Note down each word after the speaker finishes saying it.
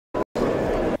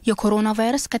የኮሮና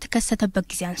ቫይረስ ከተከሰተበት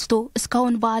ጊዜ አንስቶ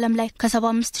እስካሁን በዓለም ላይ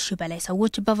ከ75000 በላይ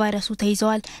ሰዎች በቫይረሱ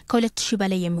ተይዘዋል። ከ2000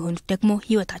 በላይ የሚሆኑት ደግሞ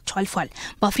ህይወታቸው አልፏል።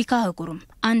 በአፍሪካ አህጉርም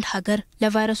አንድ ሀገር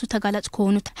ለቫይረሱ ተጋላጭ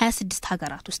ከሆኑት 26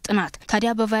 ሀገራት ውስጥ ናት።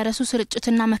 ታዲያ በቫይረሱ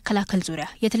ስርጭትና መከላከል ዙሪያ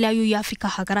የተለያዩ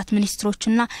የአፍሪካ ሀገራት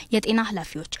ሚኒስትሮችና የጤና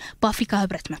ኃላፊዎች በአፍሪካ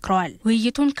ህብረት መክረዋል።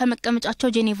 ውይይቱን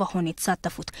ከመቀመጫቸው ጄኔቫ ሆነው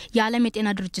የተሳተፉት የዓለም የጤና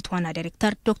ድርጅት ዋና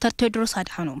ዳይሬክተር ዶክተር ቴድሮስ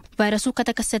አድሃኖም ቫይረሱ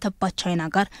ከተከሰተባት ቻይና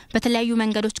ጋር በተለያዩ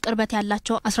መንገዶች ቅርበት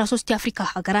ያላቸው 13 የአፍሪካ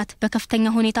ሀገራት በከፍተኛ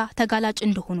ሁኔታ ተጋላጭ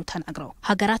እንደሆኑ ተናግረው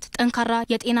ሀገራት ጠንካራ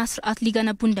የጤና ስርዓት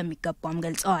ሊገነቡ እንደሚገባም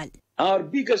ገልጸዋል። Our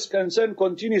biggest concern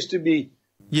continues to be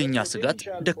የኛ ስጋት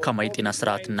ደካማ የጤና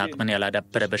ስርዓትና አቅምን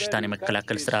ያላዳበረ በሽታን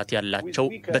የመከላከል ስርዓት ያላቸው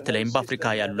በተለይም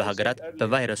በአፍሪካ ያሉ ሀገራት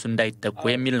በቫይረሱ እንዳይጠቁ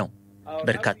የሚል ነው።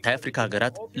 በርካታ የአፍሪካ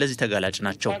ሀገራት ለዚህ ተጋላጭ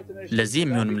ናቸው። ለዚህ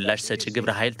የሚሆን ምላሽ ሰጪ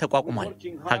ግብረ ኃይል ተቋቁሟል።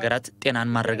 ሀገራት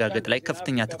ጤናን ማረጋገጥ ላይ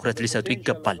ከፍተኛ ትኩረት ሊሰጡ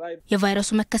ይገባል። የቫይረሱ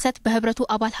መከሰት በህብረቱ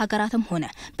አባል ሀገራትም ሆነ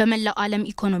በመላው ዓለም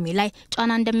ኢኮኖሚ ላይ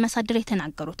ጫና እንደሚያሳድር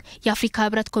የተናገሩት የአፍሪካ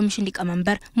ህብረት ኮሚሽን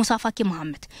ሊቀመንበር ሙሳ ፋኪ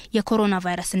መሐመድ የኮሮና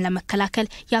ቫይረስን ለመከላከል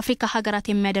የአፍሪካ ሀገራት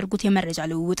የሚያደርጉት የመረጃ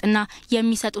ልውውጥና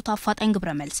የሚሰጡት አፋጣኝ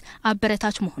ግብረ መልስ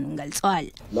አበረታች መሆኑን ገልጸዋል።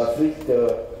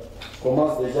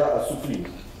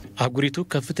 አህጉሪቱ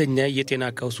ከፍተኛ የጤና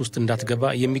ቀውስ ውስጥ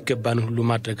እንዳትገባ የሚገባን ሁሉ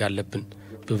ማድረግ አለብን።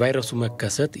 በቫይረሱ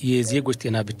መከሰት የዜጎች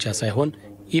ጤና ብቻ ሳይሆን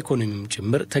ኢኮኖሚም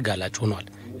ጭምር ተጋላጭ ሆኗል።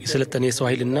 የሰለጠነ የሰው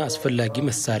ኃይልና አስፈላጊ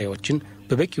መሳሪያዎችን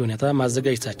በበቂ ሁኔታ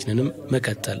ማዘጋጀታችንንም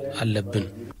መቀጠል አለብን።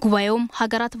 ጉባኤውም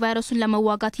ሀገራት ቫይረሱን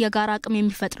ለመዋጋት የጋራ አቅም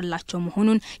የሚፈጥርላቸው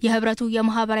መሆኑን የህብረቱ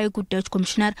የማህበራዊ ጉዳዮች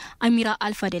ኮሚሽነር አሚራ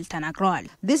አልፈደል ተናግረዋል።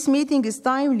 This meeting is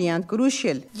timely and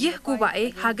crucial. ይህ ጉባኤ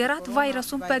ሀገራት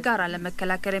ቫይረሱን በጋራ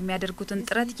ለመከላከል የሚያደርጉትን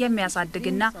ጥረት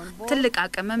የሚያሳድግና ትልቅ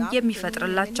አቅምም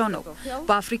የሚፈጥርላቸው ነው።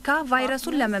 በአፍሪካ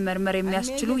ቫይረሱን ለመመርመር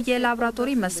የሚያስችሉ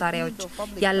የላቦራቶሪ መሳሪያዎች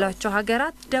ያላቸው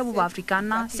ሀገራት ደቡብ አፍሪካና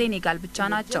ሴኔጋል ብቻ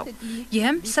ናቸው።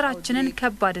 ይህም ስራችንን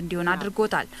ከባድ እንዲሆን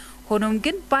አድርጎታል። ሆኖም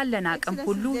ግን ባለን አቅም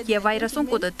ሁሉ የቫይረሱን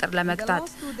ቁጥጥር ለመግታት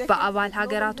በአባል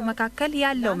ሀገራቱ መካከል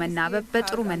ያለው መናበብ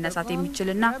በጥሩ መነሳት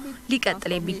የሚችልና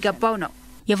ሊቀጥል የሚገባው ነው።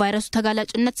 የቫይረሱ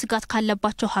ተጋላጭነት ስጋት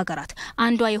ካለባቸው ሀገራት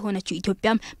አንዷ የሆነችው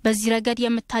ኢትዮጵያም በዚህ ረገድ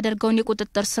የምታደርገውን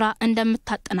የቁጥጥር ስራ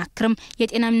እንደምታጠናክርም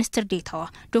የጤና ሚኒስትር ዴታዋ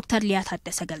ዶክተር ሊያ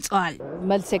ታደሰ ገልጸዋል።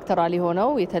 መልቲ ሴክተራል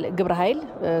የሆነው ግብረ ኃይል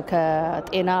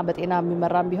በጤና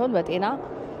የሚመራም ቢሆን በጤና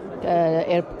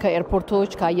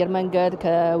ከኤርፖርቶች ከአየር መንገድ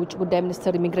ከውጭ ጉዳይ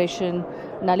ሚኒስቴር ኢሚግሬሽን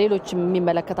እና ሌሎች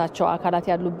የሚመለከታቸው አካላት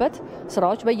ያሉበት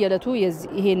ስራዎች በየለቱ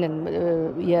ይሄንን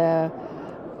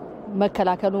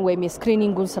የመከላከሉን ወይም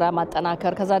የስክሪኒንጉን ስራ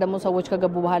ማጠናከር ከዛ ደግሞ ሰዎች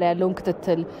ከገቡ በኋላ ያለውን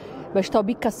ክትትል በሽታው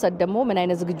ቢከሰት ደግሞ ምን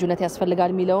አይነት ዝግጁነት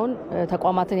ያስፈልጋል የሚለውን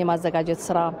ተቋማትን የማዘጋጀት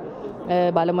ስራ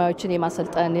ባለሙያዎችን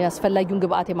የማሰልጠን ያስፈልጋውን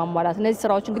ግብአት የማሟላት እነዚህ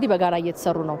ስራዎች እንግዲህ በጋራ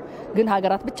እየተሰሩ ነው። ግን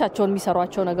ሀገራት ብቻቸውን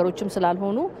የሚሰሯቸው ነገሮችም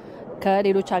ስላልሆኑ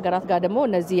ከሌሎች ሀገራት ጋር ደግሞ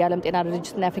እነዚህ የዓለም ጤና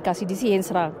ድርጅትና የአፍሪካ ሲዲሲ ይሄን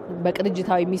ስራ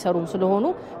በቅንጅታዊ የሚሰሩ ስለሆኑ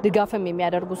ድጋፍም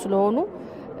የሚያደርጉ ስለሆኑ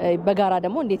በጋራ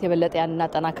ደግሞ እንዴት የበለጠ ያንና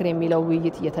አጠናክር የሚለው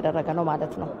ውይይት እየተደረገ ነው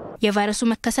ማለት ነው። የቫይረሱ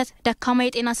መከሰት ደካማ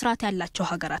የጤና ስርዓት ያላቸው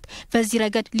ሀገራት በዚህ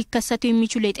ረገድ ሊከሰቱ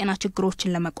የሚችሉ የጤና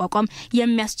ችግሮችን ለመቋቋም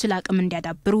የሚያስችል አቅም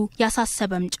እንዲያዳብሩ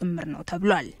ያሳሰበም ጭምር ነው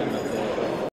ተብሏል።